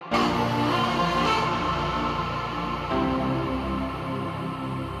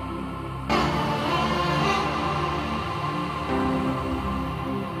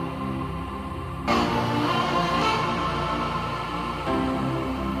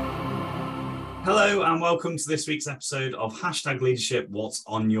Hello and welcome to this week's episode of Hashtag Leadership, What's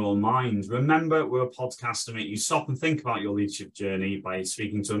on Your Mind? Remember, we're a podcast to make you stop and think about your leadership journey by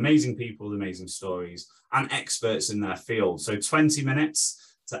speaking to amazing people with amazing stories and experts in their field. So 20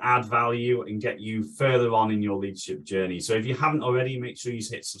 minutes to add value and get you further on in your leadership journey. So if you haven't already, make sure you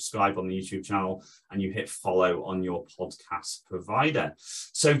hit subscribe on the YouTube channel and you hit follow on your podcast provider.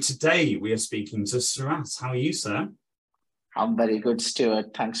 So today we are speaking to Surat. How are you, sir? I'm very good,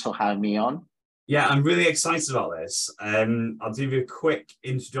 Stuart. Thanks for having me on. Yeah, I'm really excited about this. I'll give you a quick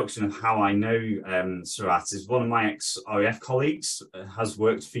introduction of how I know Surat. Is one of my ex-RAF colleagues, has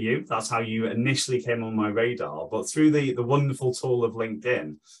worked for you. That's how you initially came on my radar. But through the wonderful tool of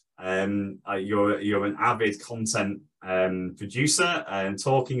LinkedIn, you're an avid content producer and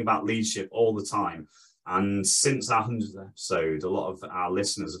talking about leadership all the time. And since our 100th episode, a lot of our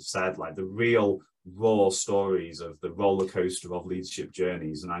listeners have said like the real raw stories of the roller coaster of leadership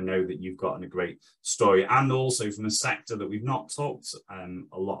journeys, and I know that you've gotten a great story, and also from a sector that we've not talked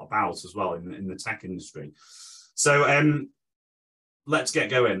a lot about as well in the tech industry. So let's get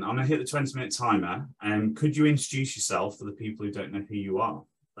going. I'm going to hit the 20-minute timer. Could you introduce yourself for the people who don't know who you are?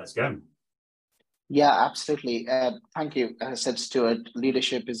 Let's go. Yeah, absolutely. Thank you. As I said, Stuart,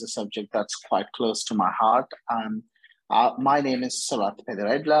 leadership is a subject that's quite close to my heart. My name is Surat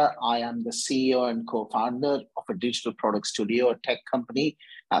Pediredla. I am the CEO and co-founder of a digital product studio, a tech company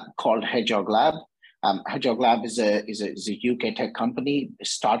called Hedgehog Lab. Hedgehog Lab is a UK tech company. It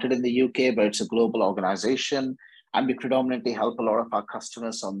started in the UK, but it's a global organization. And we predominantly help a lot of our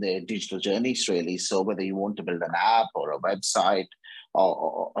customers on their digital journeys, really. So whether you want to build an app or a website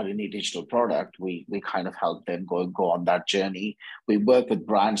or any digital product, we kind of help them go on that journey. We work with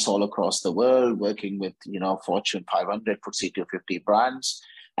brands all across the world, working with Fortune 500, FTSE 250 brands.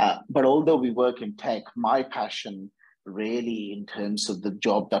 But although we work in tech, my passion really in terms of the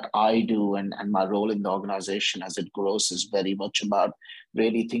job that I do and my role in the organization as it grows is very much about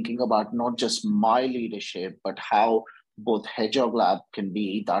really thinking about not just my leadership, but how both Hedgehog Lab can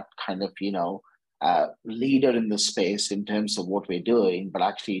be that kind of, leader in the space in terms of what we're doing, but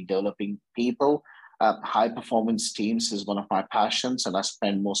actually developing people. High performance teams is one of my passions, and I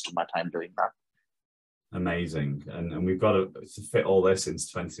spend most of my time doing that. Amazing. And we've got to fit all this into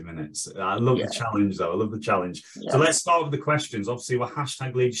 20 minutes. I love the challenge, though. I love the challenge. Yeah. So let's start with the questions. Obviously, we're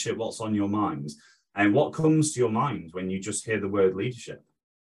hashtag leadership. What's on your mind? And what comes to your mind when you just hear the word leadership?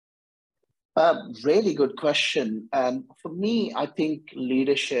 Really good question. For me, I think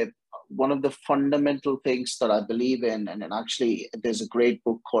leadership, one of the fundamental things that I believe in, and actually there's a great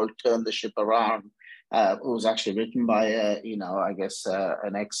book called Turn the Ship Around, it was actually written by,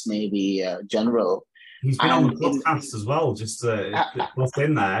 an ex-Navy general. He's been on the podcast as well, just put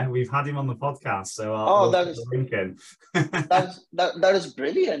in there. We've had him on the podcast, so I'll put the link in. that is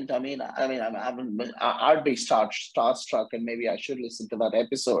brilliant. I'd be starstruck, and maybe I should listen to that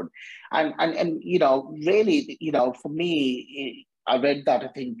episode. And really, for me, I read that I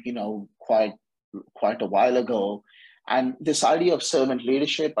think quite a while ago, and this idea of servant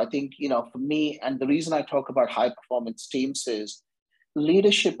leadership, I think for me, and the reason I talk about high performance teams is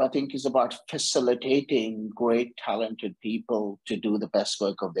leadership, I think, is about facilitating great, talented people to do the best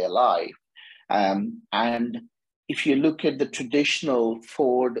work of their life. And if you look at the traditional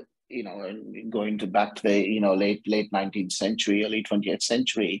Ford, going back to the late 19th century, early 20th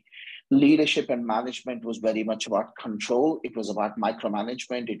century, leadership and management was very much about control. It was about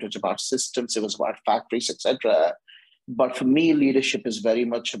micromanagement. It was about systems. It was about factories, etc. But for me, leadership is very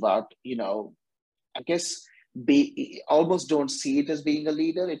much about, almost don't see it as being a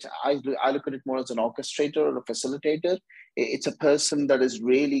leader. I look at it more as an orchestrator or a facilitator. It's a person that is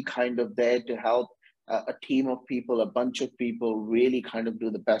really kind of there to help a team of people, a bunch of people really kind of do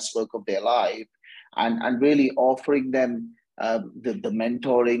the best work of their life, and really offering them the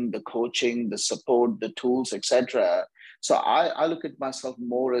mentoring, the coaching, the support, the tools, etc. So I look at myself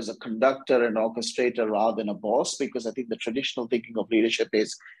more as a conductor and orchestrator rather than a boss, because I think the traditional thinking of leadership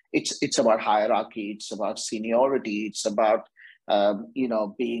is it's about hierarchy, it's about seniority, it's about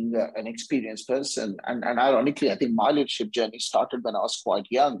being an experienced person. And ironically, I think my leadership journey started when I was quite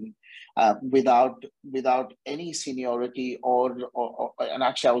young, without any seniority and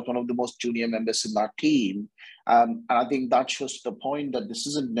actually I was one of the most junior members in that team. And I think that shows the point that this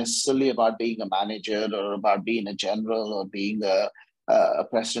isn't necessarily about being a manager or about being a general or being a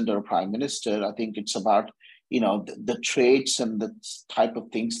president or a prime minister. I think it's about, the traits and the type of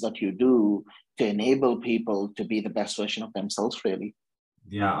things that you do to enable people to be the best version of themselves, really.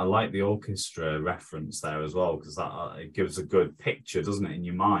 Yeah, I like the orchestra reference there as well, because that it gives a good picture, doesn't it, in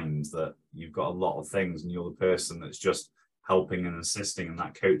your mind that you've got a lot of things and you're the person that's just helping and assisting and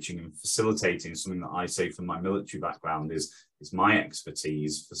that coaching and facilitating, something that I say from my military background is my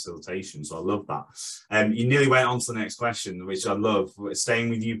expertise, facilitation. So I love that. You nearly went on to the next question, which I love, staying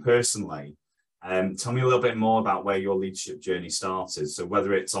with you personally. Tell me a little bit more about where your leadership journey started. So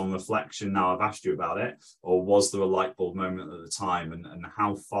whether it's on reflection, now I've asked you about it, or was there a light bulb moment at the time, and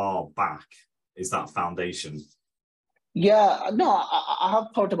how far back is that foundation? Yeah, no, I have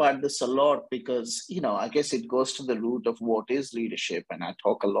thought about this a lot because, I guess it goes to the root of what is leadership. And I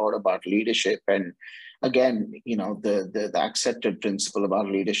talk a lot about leadership. And again, the accepted principle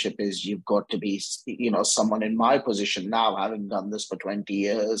about leadership is you've got to be, someone in my position now, having done this for 20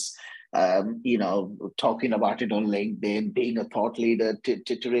 years, talking about it on LinkedIn, being a thought leader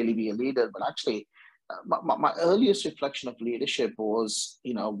to really be a leader. But actually, my earliest reflection of leadership was,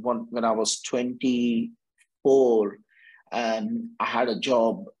 when I was 24. I had a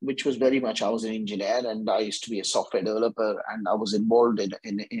job which was very much, I was an engineer and I used to be a software developer, and I was involved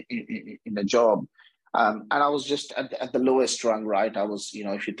in a job. And I was just at the lowest rung, right? I was,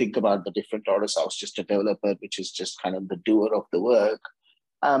 if you think about the different orders, I was just a developer, which is just kind of the doer of the work.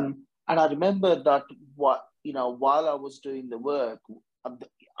 And I remember that while I was doing the work,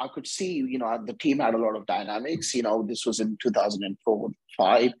 I could see, the team had a lot of dynamics. This was in 2004,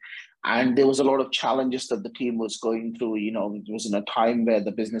 5. And there was a lot of challenges that the team was going through. It was in a time where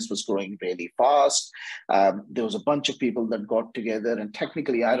the business was growing really fast. There was a bunch of people that got together, and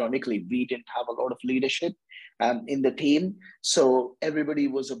technically, ironically, we didn't have a lot of leadership in the team. So everybody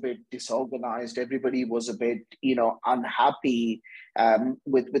was a bit disorganized. Everybody was a bit, unhappy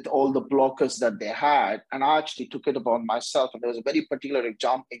with all the blockers that they had. And I actually took it upon myself. And there was a very particular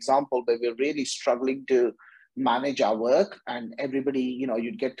example where we were really struggling to manage our work, and everybody,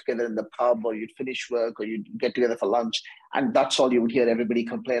 you'd get together in the pub, or you'd finish work, or you'd get together for lunch, and that's all you would hear everybody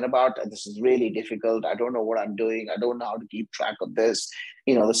complain about. This is really difficult. I don't know what I'm doing. I don't know how to keep track of this.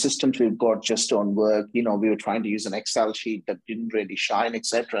 The systems we've got just don't work. We were trying to use an Excel sheet that didn't really shine,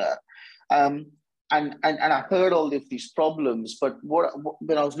 etc. And I heard all of these problems, but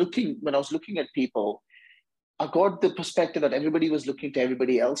when I was looking at people, I got the perspective that everybody was looking to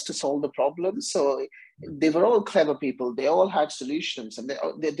everybody else to solve the problem. So they were all clever people. They all had solutions, and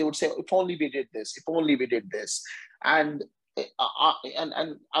they would say, "If only we did this. If only we did this." And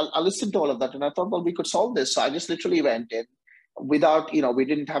I listened to all of that, and I thought, well, we could solve this. So I just literally went in without, we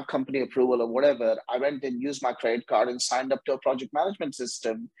didn't have company approval or whatever. I went and used my credit card and signed up to a project management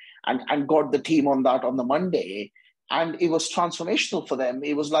system, and got the team on that on the Monday. And it was transformational for them.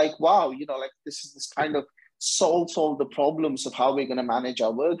 It was like, wow, this is this kind of solve the problems of how we're going to manage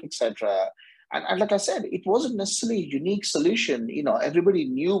our work, etc. And like I said, it wasn't necessarily a unique solution. Everybody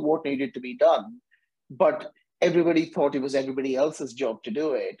knew what needed to be done, but everybody thought it was everybody else's job to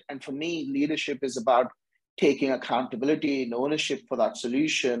do it. And for me, leadership is about taking accountability and ownership for that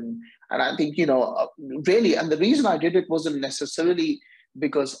solution. And I think, really, and the reason I did it wasn't necessarily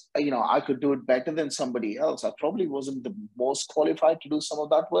because, I could do it better than somebody else. I probably wasn't the most qualified to do some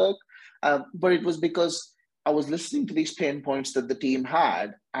of that work, but it was because I was listening to these pain points that the team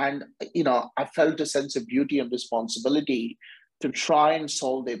had, and I felt a sense of duty and responsibility to try and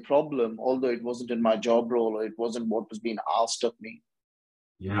solve their problem, although it wasn't in my job role or it wasn't what was being asked of me.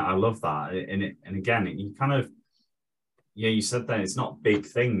 Yeah, I love that. And again, you kind of, you said that it's not big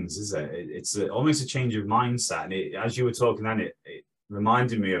things, is it? It's almost a change of mindset. And as you were talking then, it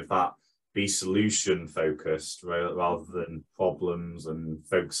reminded me of that, be solution focused rather than problems, and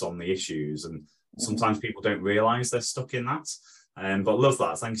focus on the issues. And sometimes people don't realize they're stuck in that. But love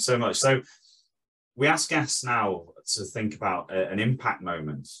that. Thank you so much. So we ask guests now to think about an impact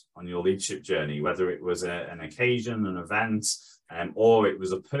moment on your leadership journey, whether it was an occasion, an event, or it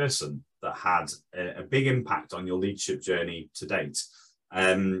was a person that had a big impact on your leadership journey to date,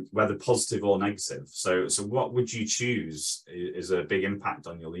 whether positive or negative. So what would you choose is a big impact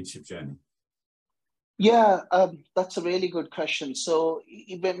on your leadership journey? Yeah, that's a really good question. So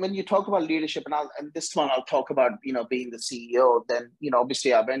when you talk about leadership, and this one I'll talk about, being the CEO, then,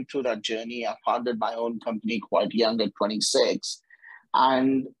 obviously I went through that journey. I founded my own company quite young at 26.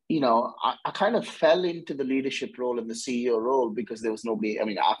 And, I kind of fell into the leadership role and the CEO role because there was nobody. I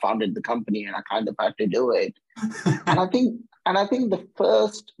mean, I founded the company and I kind of had to do it. and I think the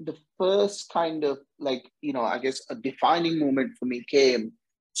first kind of I guess a defining moment for me came.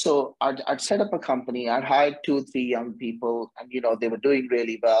 So I'd set up a company. I'd hired 2 or 3 young people, and they were doing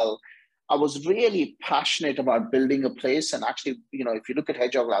really well. I was really passionate about building a place. And actually, if you look at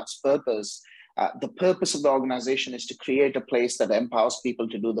Hedgehog Labs' purpose, the purpose of the organization is to create a place that empowers people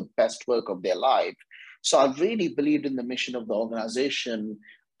to do the best work of their life. So I really believed in the mission of the organization.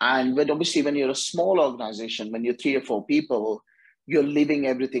 And obviously when you're a small organization, when you're 3 or 4 people, you're living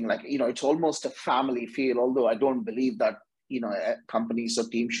everything like, it's almost a family feel, although I don't believe that, companies or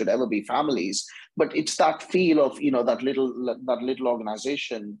teams should ever be families, but it's that feel of, that little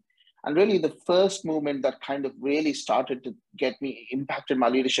organization. And really the first movement that kind of really started to impacted my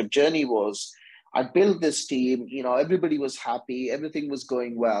leadership journey was I built this team, everybody was happy, everything was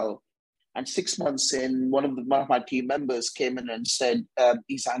going well. And 6 months in, one of my team members came in and said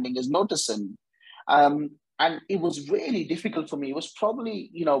he's handing his notice in. And it was really difficult for me. It was probably,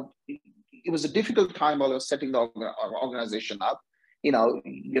 it was a difficult time while I was setting the organization up.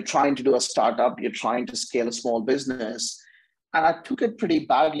 You're trying to do a startup, you're trying to scale a small business. And I took it pretty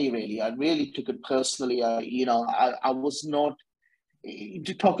badly, really. I really took it personally. I was not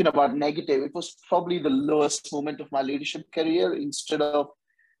talking about negative. It was probably the lowest moment of my leadership career. Instead of,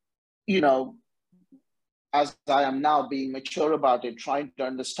 as I am now being mature about it, trying to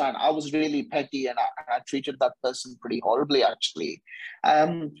understand, I was really petty and I treated that person pretty horribly, actually.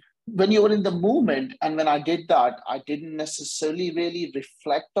 When you were in the moment, and when I did that, I didn't necessarily really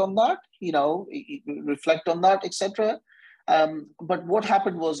reflect on that, etc. But what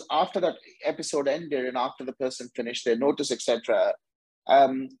happened was, after that episode ended and after the person finished their notice, etc.,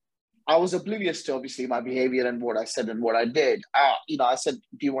 I was oblivious to obviously my behavior and what I said and what I did. I said,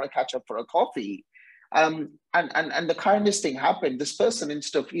 "Do you want to catch up for a coffee?" And the kindest thing happened. This person,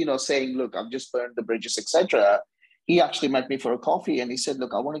 instead of saying, "Look, I've just burned the bridges," etc., he actually met me for a coffee and he said,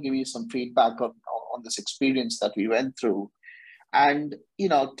 "Look, I want to give you some feedback on this experience that we went through." And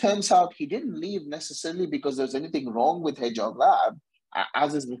turns out he didn't leave necessarily because there's anything wrong with Hedgehog Lab,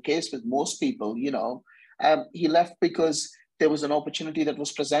 as is the case with most people. He left because there was an opportunity that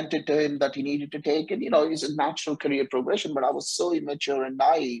was presented to him that he needed to take, and it's a natural career progression. But I was so immature and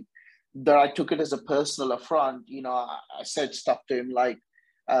naive that I took it as a personal affront. I said stuff to him like,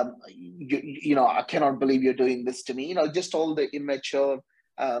 I cannot believe you're doing this to me. Just all the immature,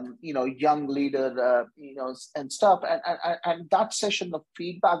 young leader, and stuff. And that session of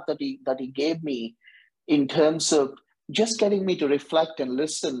feedback that he gave me, in terms of just getting me to reflect and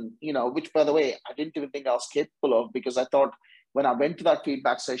listen, which, by the way, I didn't even think I was capable of, because I thought when I went to that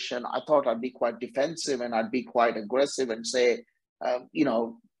feedback session, I thought I'd be quite defensive and I'd be quite aggressive and say,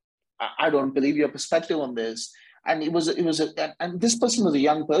 I don't believe your perspective on this. And and this person was a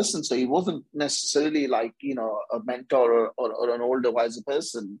young person, so he wasn't necessarily like, a mentor or an older, wiser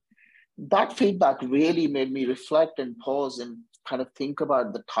person. That feedback really made me reflect and pause and kind of think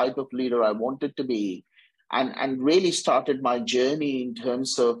about the type of leader I wanted to be, and really started my journey in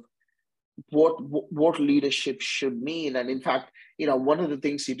terms of what leadership should mean. And in fact, one of the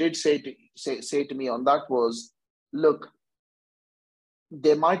things he did say to me on that was, "Look,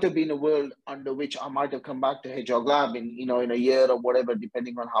 there might have been a world under which I might have come back to Hedgehog Lab in a year or whatever,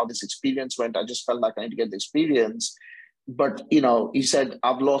 depending on how this experience went. I just felt like I need to get the experience. But, he said,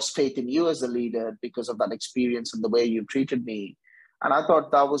 I've lost faith in you as a leader because of that experience and the way you treated me." And I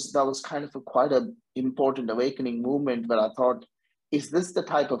thought that was kind of quite an important awakening moment, where I thought, is this the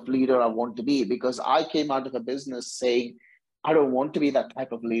type of leader I want to be? Because I came out of a business saying, I don't want to be that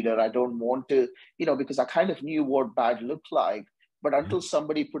type of leader. I don't want to, because I kind of knew what bad looked like. But until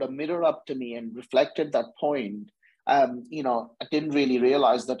somebody put a mirror up to me and reflected that point, I didn't really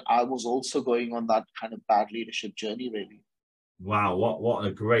realize that I was also going on that kind of bad leadership journey, really. Wow, what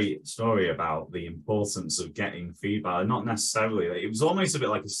a great story about the importance of getting feedback. Not necessarily, it was almost a bit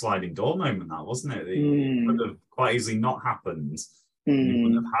like a sliding door moment, that, wasn't it? It could have quite easily not happened. You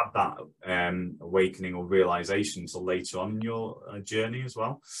wouldn't have had that awakening or realization until later on in your journey as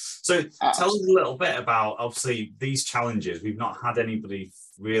well. So tell us a little bit about, obviously, these challenges. We've not had anybody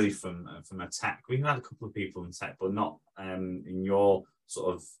really from a tech. We've had a couple of people in tech, but not in your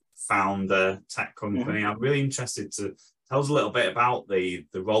sort of founder tech company. I'm really interested to tell us a little bit about the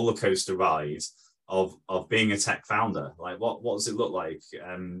roller coaster ride of being a tech founder. Like, what does it look like?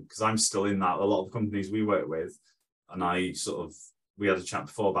 Because I'm still in that. A lot of companies we work with, and we had a chat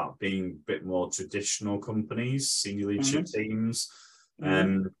before about being a bit more traditional companies, senior leadership teams.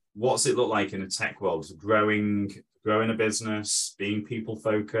 What's it look like in a tech world? Growing a business, being people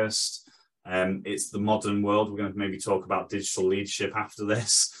focused. It's the modern world. We're going to maybe talk about digital leadership after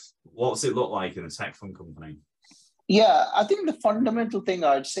this. What's it look like in a tech fund company? Yeah, I think the fundamental thing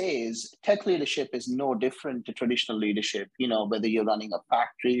I'd say is tech leadership is no different to traditional leadership. Whether you're running a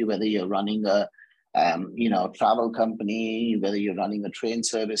factory, whether you're running a travel company, whether you're running a train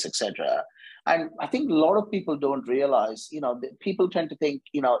service, etc. And I think a lot of people don't realize, people tend to think,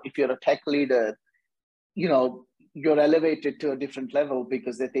 if you're a tech leader, you're elevated to a different level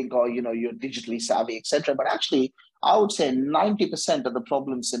because they think, oh, you're digitally savvy, etc. But actually, I would say 90% of the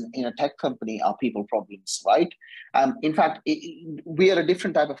problems in a tech company are people problems, right? In fact, we are a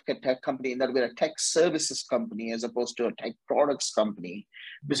different type of tech company in that we're a tech services company as opposed to a tech products company,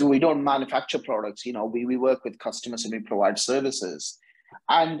 because we don't manufacture products. We work with customers and we provide services.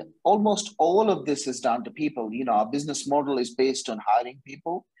 And almost all of this is down to people. Our business model is based on hiring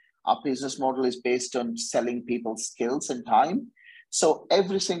people. Our business model is based on selling people skills and time. So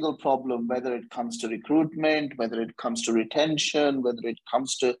every single problem, whether it comes to recruitment, whether it comes to retention, whether it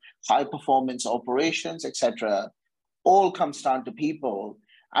comes to high performance operations, etc., all comes down to people.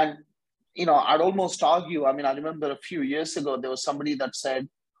 And, I'd almost argue, I remember a few years ago, there was somebody that said,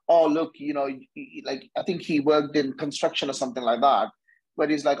 oh, look, like, I think he worked in construction or something like that. But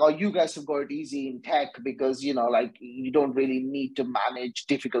he's like, oh, you guys have got it easy in tech because, like you don't really need to manage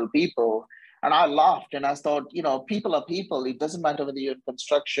difficult people. And I laughed and I thought, people are people. It doesn't matter whether you're in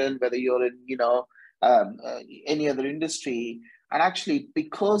construction, whether you're in, any other industry. And actually,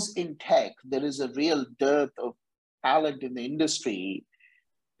 because in tech, there is a real dearth of talent in the industry,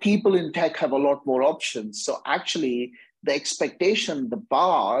 people in tech have a lot more options. So actually, the expectation, the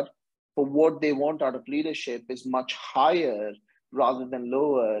bar for what they want out of leadership is much higher rather than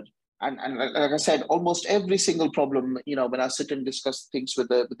lower. And like I said, almost every single problem, when I sit and discuss things with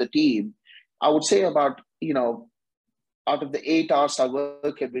the team, I would say about, out of the 8 hours I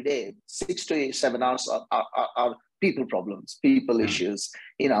work every day, 6 to 7 hours are people problems, people issues,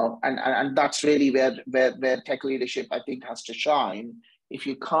 and that's really where tech leadership, I think, has to shine. If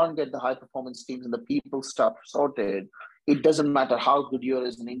you can't get the high performance teams and the people stuff sorted, it doesn't matter how good you are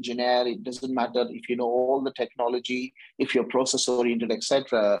as an engineer. It doesn't matter if you know all the technology, if you're process oriented,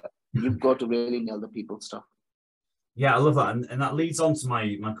 etc. You've got to really nail the people stuff. Yeah, I love that. And that leads on to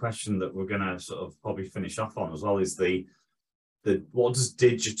my question that we're going to sort of probably finish off on as well, is the what does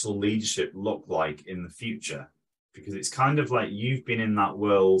digital leadership look like in the future? Because it's kind of like you've been in that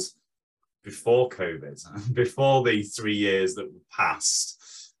world before COVID, before the 3 years that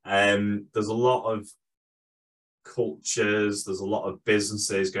passed. There's a lot of cultures, there's a lot of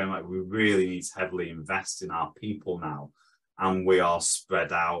businesses going like, we really need to heavily invest in our people now. And we are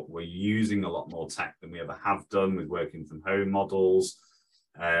spread out. We're using a lot more tech than we ever have done with working from home models.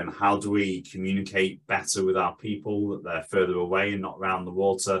 How do we communicate better with our people that they're further away and not around the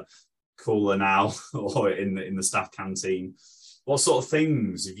water cooler now or in the staff canteen? What sort of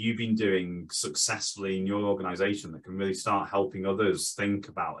things have you been doing successfully in your organization that can really start helping others think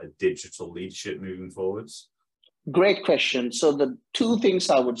about a digital leadership moving forwards? Great question. So the two things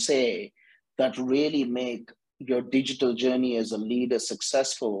I would say that really make your digital journey as a leader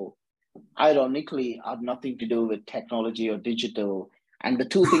successful, ironically, have nothing to do with technology or digital. And the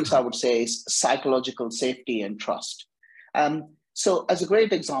two things I would say is psychological safety and trust. So as a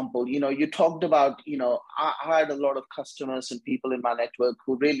great example, you talked about, I had a lot of customers and people in my network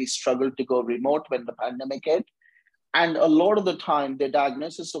who really struggled to go remote when the pandemic hit. And a lot of the time, the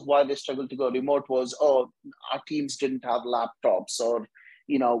diagnosis of why they struggled to go remote was, oh, our teams didn't have laptops, or,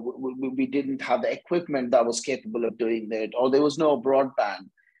 we didn't have the equipment that was capable of doing that, or there was no broadband.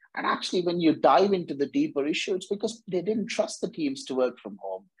 And actually, when you dive into the deeper issue, it's because they didn't trust the teams to work from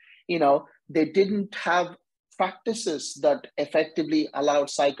home. They didn't have practices that effectively allowed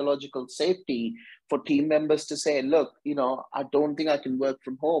psychological safety for team members to say, look, I don't think I can work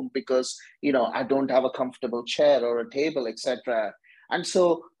from home because, I don't have a comfortable chair or a table, etc. And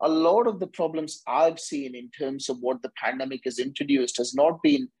so a lot of the problems I've seen in terms of what the pandemic has introduced has not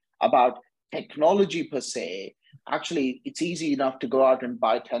been about technology per se. Actually, it's easy enough to go out and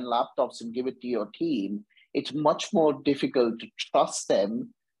buy 10 laptops and give it to your team. It's much more difficult to trust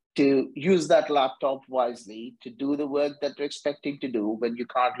them to use that laptop wisely, to do the work that they're expecting to do when you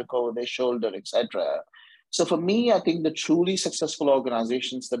can't look over their shoulder, etc. So for me, I think the truly successful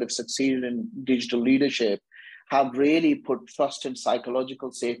organizations that have succeeded in digital leadership have really put trust and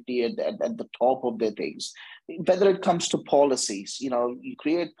psychological safety at the top of their things. Whether it comes to policies, you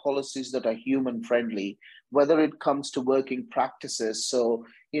create policies that are human friendly, whether it comes to working practices. So,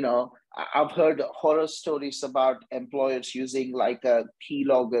 I've heard horror stories about employers using like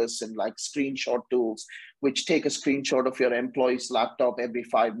keyloggers and like screenshot tools, which take a screenshot of your employee's laptop every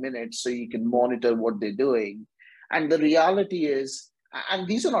 5 minutes so you can monitor what they're doing. And the reality is, and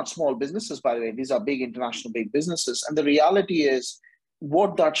these are not small businesses, by the way, these are big big businesses. And the reality is,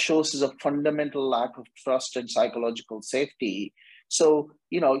 what that shows is a fundamental lack of trust and psychological safety. So,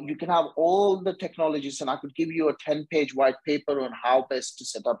 you can have all the technologies, and I could give you a 10-page white paper on how best to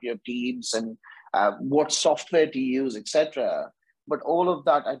set up your teams and what software to use, etc. But all of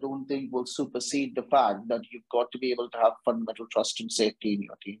that, I don't think will supersede the fact that you've got to be able to have fundamental trust and safety in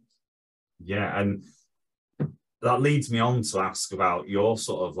your teams. Yeah, and that leads me on to ask about your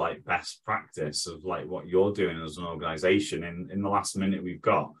sort of like best practice of like what you're doing as an organization in the last minute we've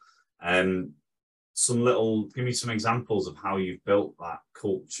got. Give me some examples of how you've built that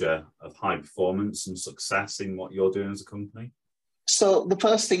culture of high performance and success in what you're doing as a company. So the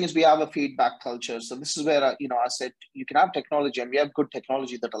first thing is we have a feedback culture. So this is where, I said you can have technology, and we have good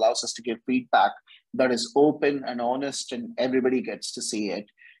technology that allows us to give feedback that is open and honest, and everybody gets to see it.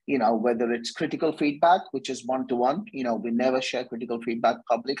 Whether it's critical feedback, which is one-to-one, we never share critical feedback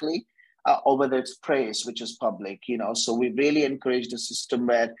publicly, or whether it's praise, which is public, so we really encouraged a system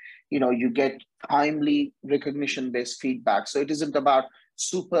where, you get timely recognition-based feedback. So it isn't about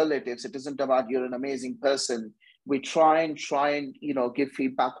superlatives. It isn't about you're an amazing person. We try and give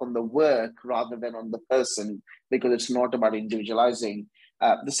feedback on the work rather than on the person, because it's not about individualizing.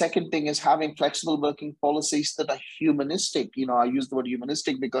 The second thing is having flexible working policies that are humanistic. I use the word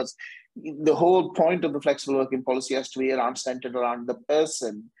humanistic because the whole point of the flexible working policy has to be centered around the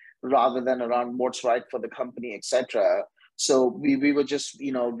person rather than around what's right for the company, etc. So we were just,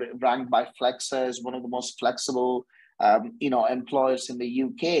 ranked by Flexa as one of the most flexible, employers in the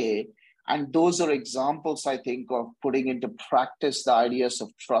UK. And those are examples, I think, of putting into practice the ideas of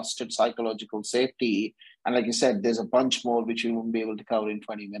trusted psychological safety. And like you said, there's a bunch more which we won't be able to cover in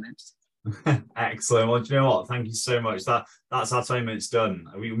 20 minutes. Excellent. Well, do you know what? Thank you so much. That's our 20 minutes done.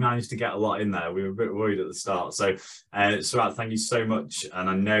 We managed to get a lot in there. We were a bit worried at the start. So, Surat, thank you so much. And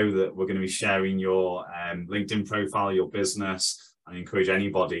I know that we're going to be sharing your LinkedIn profile, your business. I encourage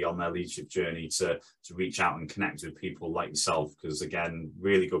anybody on their leadership journey to reach out and connect with people like yourself, because again,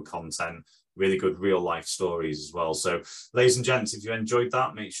 really good content, really good real life stories as well. So ladies and gents, if you enjoyed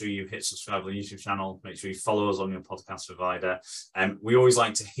that, make sure you hit subscribe on the YouTube channel, make sure you follow us on your podcast provider. We always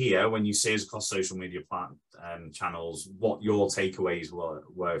like to hear when you see us across social media channels, what your takeaways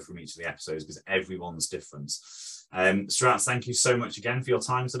were from each of the episodes, because everyone's different. Surat, thank you so much again for your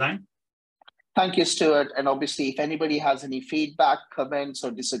time today. Thank you, Stuart. And obviously, if anybody has any feedback, comments,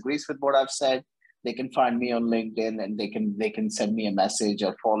 or disagrees with what I've said, they can find me on LinkedIn, and they can send me a message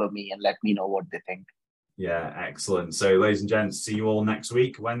or follow me and let me know what they think. Yeah, excellent. So ladies and gents, see you all next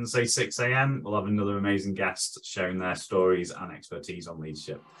week, Wednesday, 6 a.m. We'll have another amazing guest sharing their stories and expertise on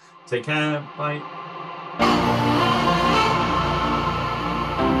leadership. Take care. Bye.